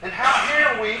asked, and how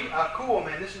hear we, akuo,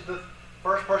 man, this is the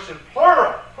first person,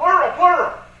 plural,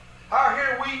 how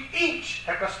hear we each,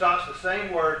 hekastos, the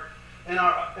same word, in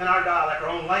our dialect, our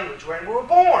own language, wherein we were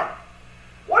born.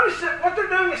 What they're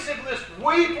doing is simply this,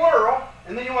 we plural,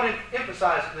 and then you want to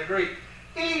emphasize it in the Greek.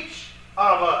 Each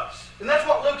of us. And that's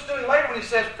what Luke's doing later when he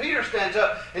says, Peter stands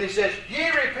up and he says, ye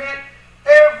repent,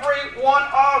 every one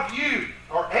of you,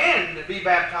 and be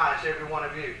baptized, every one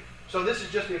of you. So this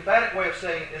is just the emphatic way of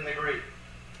saying it in the Greek.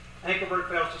 Ankerberg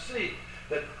fails to see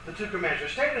that the two commands are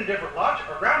stated in different logic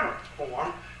or grammar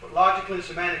form, but logically and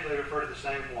semantically refer to the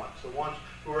same ones. The ones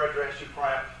who are addressed who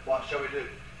cry out, what shall we do?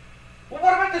 Well,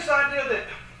 what about this idea that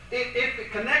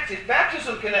if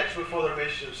baptism connects before the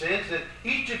remission of sins, then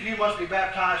each of you must be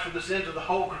baptized for the sins of the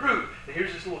whole group. And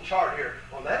here's this little chart here.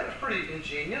 Well, that was pretty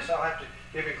ingenious. I'll have to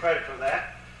give him credit for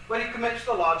that. But he commits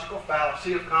the logical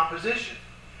fallacy of composition.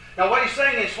 Now, what he's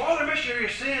saying is, for the remission of your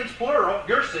sins, plural,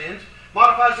 your sins,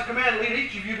 modifies the command, let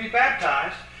each of you be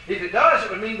baptized. If it does,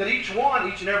 it would mean that each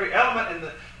and every element in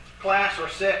the class or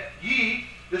set, ye,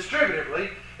 distributively,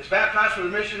 is baptized for the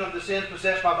remission of the sins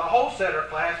possessed by the whole set or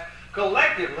class,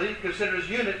 collectively, considered as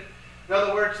unit. In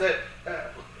other words, that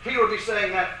Peter would be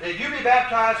saying that you be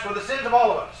baptized for the sins of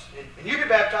all of us, and you be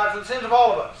baptized for the sins of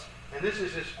all of us. And this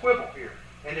is his quibble here,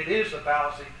 and it is the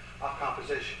fallacy of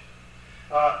composition.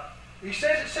 He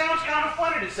says it sounds kind of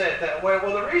funny to say it that way.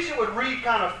 Well, the reason it would read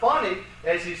kind of funny,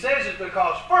 as he says, is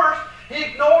because first, he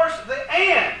ignores the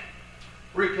and.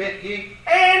 Repent ye,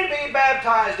 and be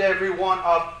baptized, every one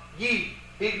of ye.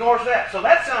 He ignores that. So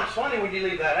that sounds funny when you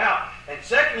leave that out. And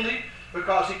secondly,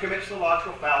 because he commits the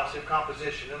logical fallacy of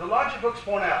composition. And the logic books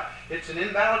point out it's an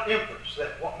invalid inference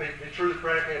that what may be truly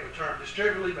predicated of a term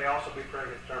distributively may also be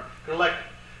predicated of a term collective.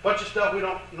 Bunch of stuff we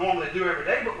don't normally do every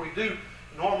day, but we do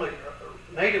normally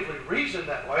natively reason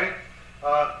that way.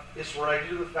 It's related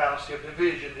to the fallacy of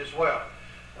division as well,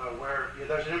 where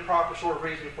there's an improper sort of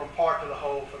reasoning from part to the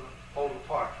whole, from the whole to the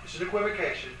part. It's an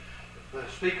equivocation. The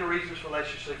speaker reasons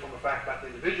fallaciously from a fact about the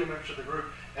individual members of the group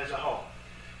as a whole.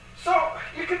 So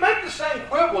you can make the same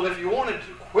quibble if you wanted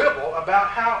to quibble about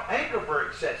how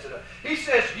Ankerberg sets it up. He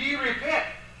says, ye repent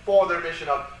for the remission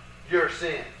of your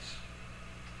sins.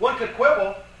 One could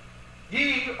quibble,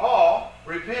 ye all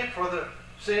repent for the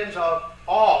sins of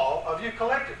all of you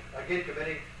collectively. Again,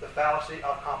 committing the fallacy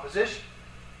of composition.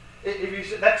 If you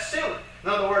say, that's silly. In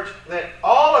other words, that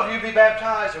all of you be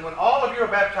baptized, and when all of you are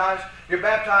baptized, you're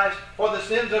baptized for the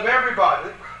sins of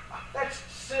everybody. That's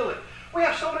silly. We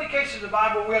have so many cases in the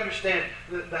Bible we understand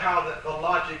how the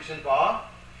logic's involved.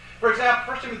 For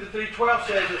example, 1 Timothy 3:12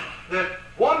 says that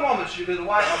one woman should be the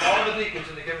wife of all the deacons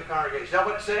in the given congregation. Is that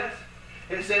what it says?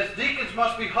 It says deacons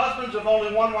must be husbands of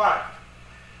only one wife.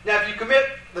 Now, if you commit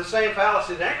the same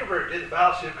fallacy that Ankerberg did, the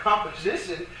fallacy of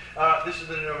composition, this is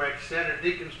the New American Standard,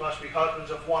 deacons must be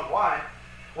husbands of one wife,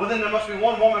 well, then there must be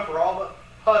one woman for all the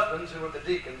husbands who are the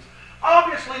deacons.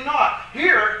 Obviously not.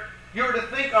 Here, you're to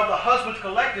think of the husbands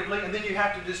collectively, and then you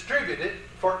have to distribute it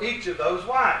for each of those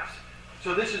wives.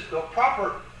 So this is the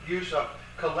proper use of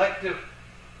collective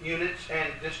units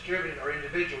and distributed or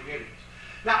individual units.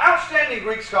 Now, outstanding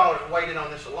Greek scholars weighed in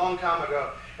on this a long time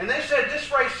ago, And they said this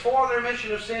phrase, for the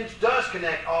remission of sins, does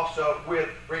connect also with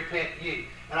repent ye.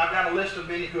 And I've got a list of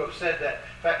many who have said that.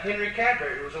 In fact, Henry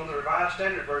Cadbury, who was on the Revised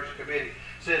Standard Version Committee,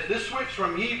 says this switch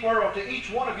from ye plural to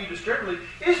each one of you distributively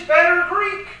is better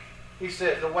Greek. He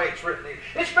says, the way it's written here.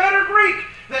 It's better Greek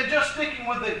than just sticking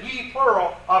with the ye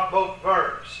plural of both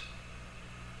verbs.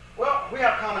 Well, we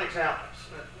have common examples.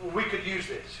 We could use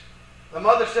this. The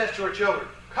mother says to her children,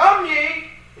 come ye,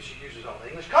 she uses all the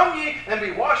English, come ye and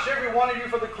be washed every one of you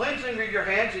for the cleansing of your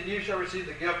hands, and you shall receive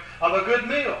the gift of a good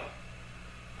meal.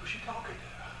 Who's she talking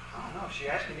to? I don't know. Is she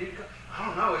asking you to come? I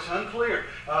don't know. It's unclear.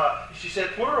 She said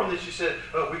plural, and then she said,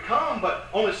 we come, but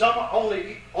only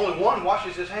one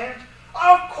washes his hands.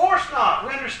 Of course not.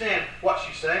 We understand what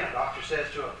she's saying. A doctor says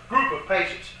to a group of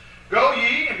patients, go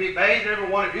ye and be bathed every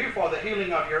one of you for the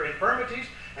healing of your infirmities,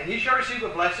 and ye shall receive the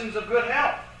blessings of good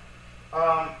health.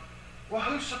 Well,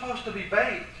 who's supposed to be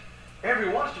bathed?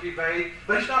 Everyone's to be bathed,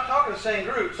 but he's not talking the same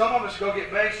group. Some of us go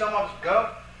get bathed, some of us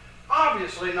go.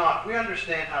 Obviously not. We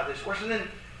understand how this works. And then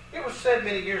it was said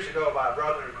many years ago by a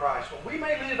brother in Christ, well, we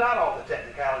may leave out all the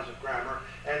technicalities of grammar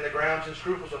and the grounds and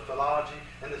scruples of philology,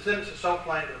 and the sentence is so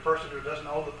plain that a person who doesn't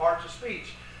know the parts of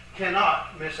speech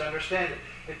cannot misunderstand it.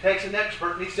 It takes an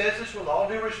expert, and he says this with all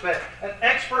due respect, an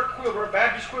expert quibbler, a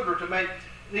Baptist quibbler, to make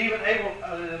even able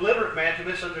an illiterate man to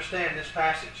misunderstand this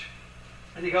passage.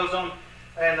 And he goes on,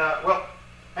 and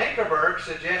Ankerberg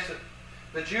suggests that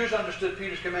the Jews understood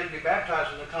Peter's command to be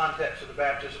baptized in the context of the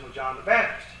baptism of John the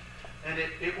Baptist. And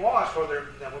it was for their,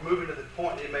 now we're moving to the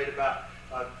point he made about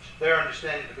their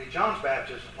understanding to be John's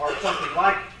baptism, or something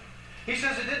like it. He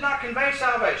says it did not convey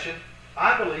salvation.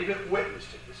 I believe it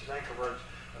witnessed it. This is Ankerberg's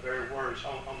very words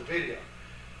on the video.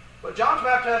 But John's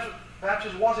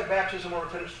baptism was a baptism of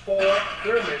repentance for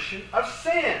the remission of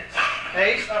sins.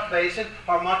 Eis aphasin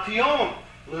harmation.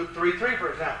 Luke 3:3,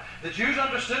 for example. The Jews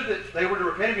understood that they were to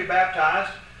repent and be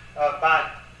baptized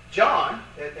by John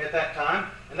at that time,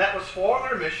 and that was for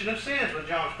the remission of sins. When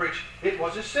John was preaching, it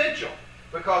was essential,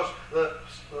 because the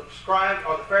scribes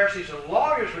or the Pharisees and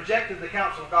lawyers rejected the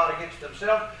counsel of God against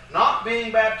themselves, not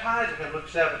being baptized in Luke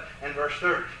 7 and verse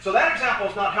 30. So that example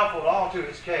is not helpful at all to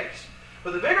his case.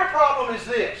 But the bigger problem is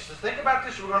this. So think about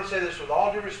this. We're going to say this with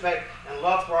all due respect and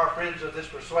love for our friends of this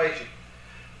persuasion.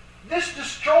 This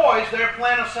destroys their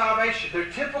plan of salvation,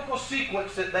 their typical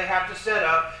sequence that they have to set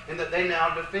up and that they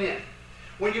now defend.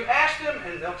 When you ask them,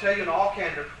 and they'll tell you in all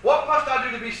candor, what must I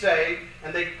do to be saved?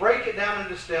 And they break it down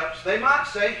into steps. They might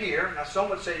say here, now some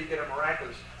would say you get a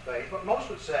miraculous faith, but most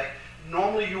would say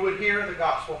normally you would hear the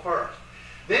gospel first.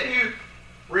 Then you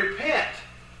repent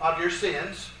of your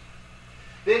sins.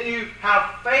 Then you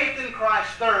have faith in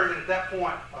Christ third, and at that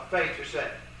point of faith you're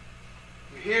saved.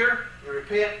 You hear, you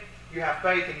repent, you have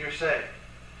faith, and you're saved.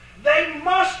 They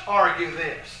must argue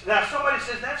this. Now somebody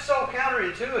says that's so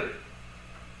counterintuitive.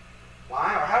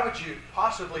 Why? Or how would you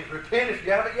possibly repent if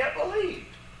you haven't yet believed?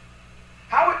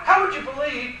 How would you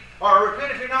believe or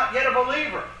repent if you're not yet a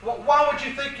believer? Well, why would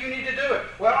you think you need to do it?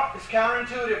 Well, it's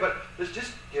counterintuitive, but let's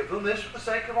just give them this for the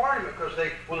sake of argument, because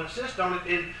they will insist on it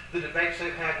in the debates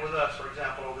they've had with us, for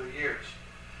example, over the years.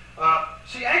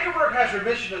 See, Ankerberg has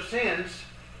remission of sins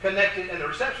connected, and the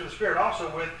reception of the Spirit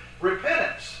also, with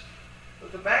repentance.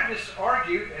 But the Baptists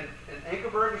argue, and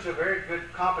Ankerberg is a very good,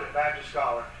 competent Baptist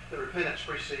scholar, that repentance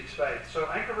precedes faith. So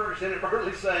Ankerberg is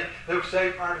inadvertently saying they were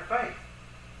saved prior to faith.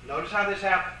 Notice how this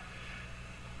happened.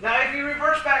 Now, if you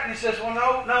reverse back and he says, well,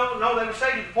 no, they were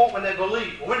saved at the point when they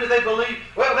believed. Well, when did they believe?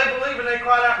 Well, they believed when they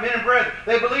cried out, men and brethren.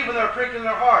 They believed when they were pricked in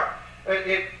their heart.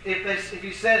 If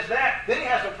he says that, then he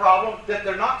has a problem that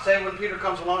they're not saved when Peter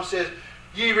comes along and says,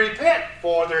 ye repent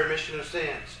for the remission of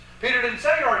sins. Peter didn't say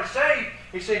you're already saved.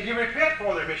 He said, you repent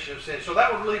for the remission of sins. So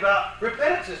that would leave out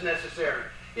repentance is necessary.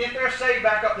 If they're saved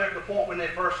back up there at the point when they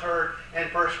first heard and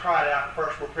first cried out and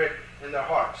first were pricked in their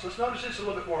hearts. Let's notice this a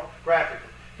little bit more graphically.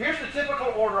 Here's the typical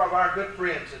order of our good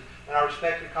friends and our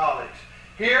respected colleagues.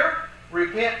 Here,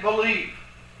 repent, believe,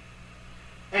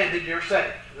 and then you're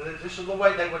saved. This is the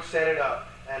way they would set it up.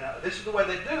 And this is the way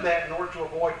they do that in order to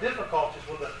avoid difficulties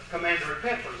with the command to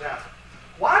repent, for example.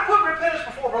 Why put repentance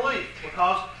before belief?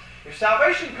 Because if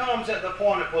salvation comes at the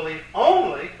point of belief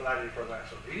only, without any further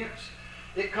acts of obedience,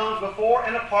 it comes before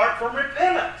and apart from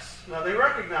repentance. Now they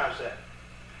recognize that.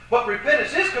 But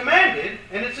repentance is commanded,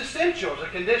 and it's essential as a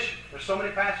condition. There's so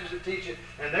many passages that teach it,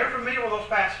 and they're familiar with those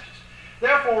passages.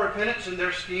 Therefore, repentance in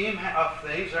their scheme of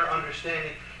things, their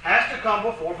understanding, has to come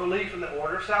before belief in the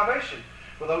order of salvation.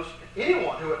 For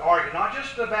anyone who would argue, not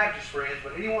just the Baptist friends,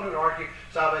 but anyone who would argue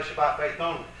salvation by faith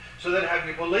only. So then have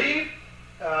you believe,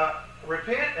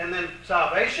 repent, and then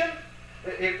salvation?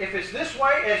 If it's this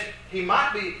way, as he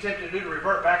might be tempted to do, to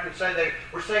revert back and say they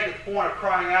were saved at the point of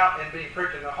crying out and being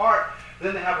pricked in the heart,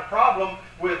 then they have a problem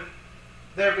with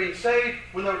their being saved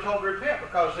when they were told to repent,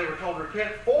 because they were told to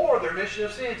repent for their remission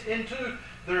of sins, into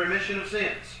the remission of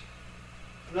sins.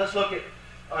 And let's look at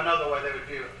another way they would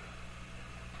view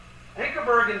it.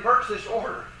 Ankerberg inverts this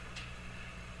order.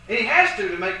 And he has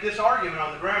to make this argument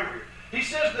on the grammar here. He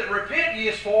says that repent ye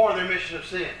is for the remission of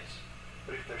sins.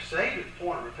 But if they're saved at the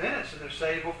point of repentance, then they're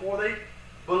saved before they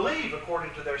believe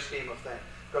according to their scheme of things.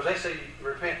 Because they say you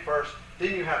repent first,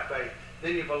 then you have faith,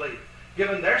 then you believe.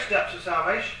 Given their steps of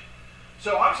salvation.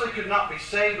 So obviously could not be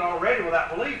saved already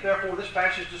without belief. Therefore, this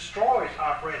passage destroys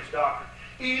our friend's doctrine.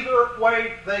 Either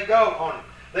way they go on it.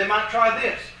 They might try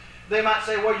this. They might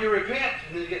say, well, you repent,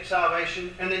 and then you get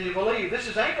salvation, and then you believe. This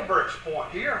is Ankerberg's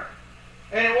point here.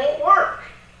 And it won't work.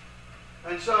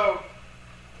 And so,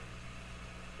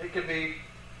 it could be,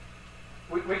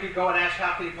 we could go and ask,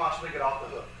 how can he possibly get off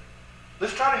the hook?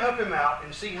 Let's try to help him out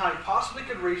and see how he possibly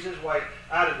could reason his way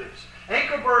out of this.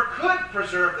 Ankerberg could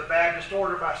preserve the Baptist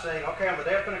order by saying, okay, on the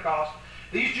day of Pentecost,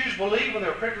 these Jews believed when they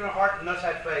were pricked in their heart and thus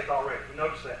had faith already. We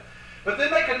notice that. But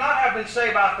then they could not have been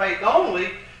saved by faith only,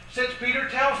 since Peter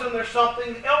tells them there's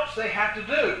something else they have to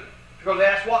do. Because they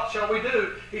ask, what shall we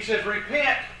do? He says,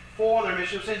 repent for the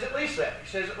remission of sins. At least that. He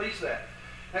says at least that.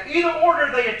 Now, either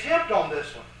order they attempt on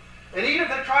this one. And even if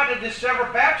they try to dissever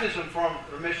baptism from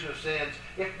remission of sins,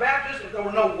 if there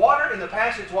were no water in the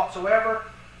passage whatsoever,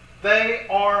 they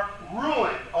are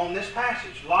ruined on this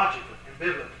passage, logically and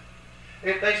biblically.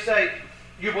 If they say,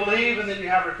 you believe and then you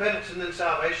have repentance and then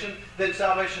salvation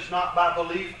is not by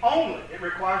belief only. It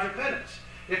requires repentance.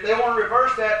 If they want to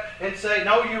reverse that and say,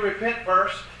 no, you repent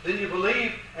first, then you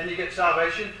believe and you get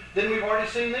salvation, then we've already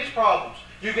seen these problems.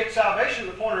 You get salvation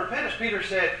at the point of repentance. Peter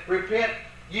said, repent,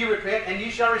 ye repent, and ye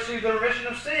shall receive the remission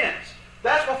of sins.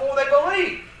 That's before they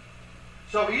believe.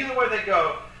 So either way they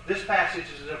go, this passage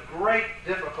is of great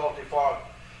difficulty for them.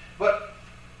 But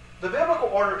the biblical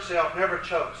order itself never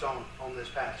chokes on this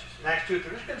passage. In Acts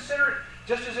 2:3, just consider it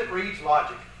just as it reads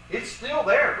logic. It's still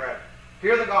there, brethren.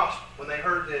 Hear the gospel. When they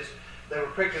heard this, they were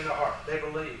pricked in their heart. They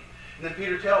believed. And then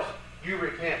Peter tells them, you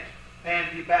repent and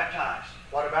be baptized.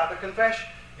 What about the confession?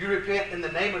 You repent in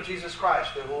the name of Jesus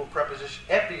Christ. The little preposition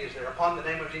epi is there, upon the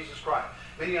name of Jesus Christ.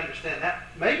 Many understand that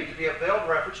maybe to be a veiled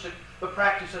reference to the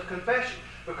practice of confession,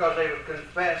 because they would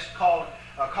confess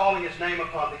calling his name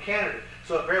upon the candidate.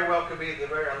 So it very well could be the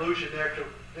very allusion there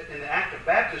to, in the act of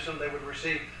baptism, they would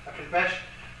receive a confession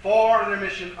for the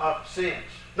remission of sins.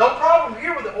 No problem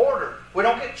here with the order. We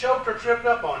don't get choked or tripped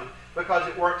up on it because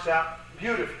it works out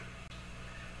beautifully.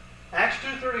 Acts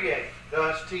 2:38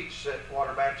 does teach that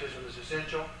water baptism is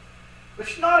essential, but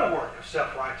it's not a work of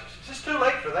self-righteousness. It's too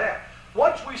late for that.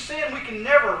 Once we sin, we can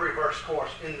never reverse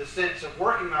course in the sense of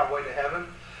working our way to heaven,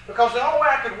 because the only way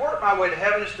I could work my way to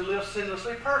heaven is to live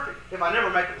sinlessly perfect. If I never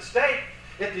make a mistake,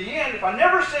 at the end, if I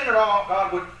never sin at all,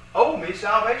 God would owe me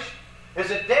salvation.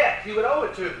 As a debt, He would owe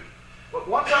it to me. But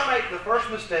once I make the first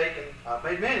mistake, and I've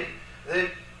made many, then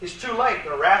it's too late.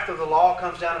 The wrath of the law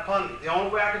comes down upon me. The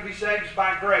only way I can be saved is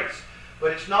by grace.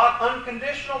 But it's not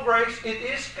unconditional grace. It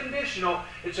is conditional.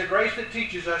 It's a grace that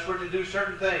teaches us we're to do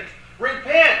certain things.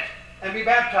 Repent and be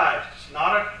baptized. It's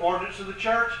not an ordinance of the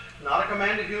church, not a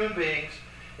command of human beings.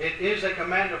 It is a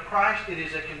command of Christ. It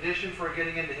is a condition for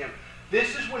getting into Him.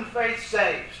 This is when faith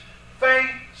saves. Faith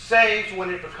saves when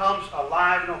it becomes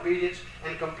alive in obedience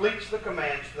and completes the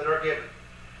commands that are given.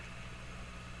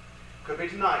 Could be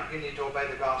tonight you need to obey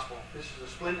the gospel. This is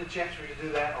a splendid chance for you to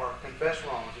do that, or confess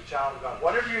wrong as a child of God.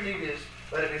 Whatever your need is,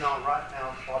 let it be known right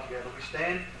now all together. We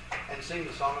stand and sing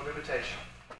the song of invitation.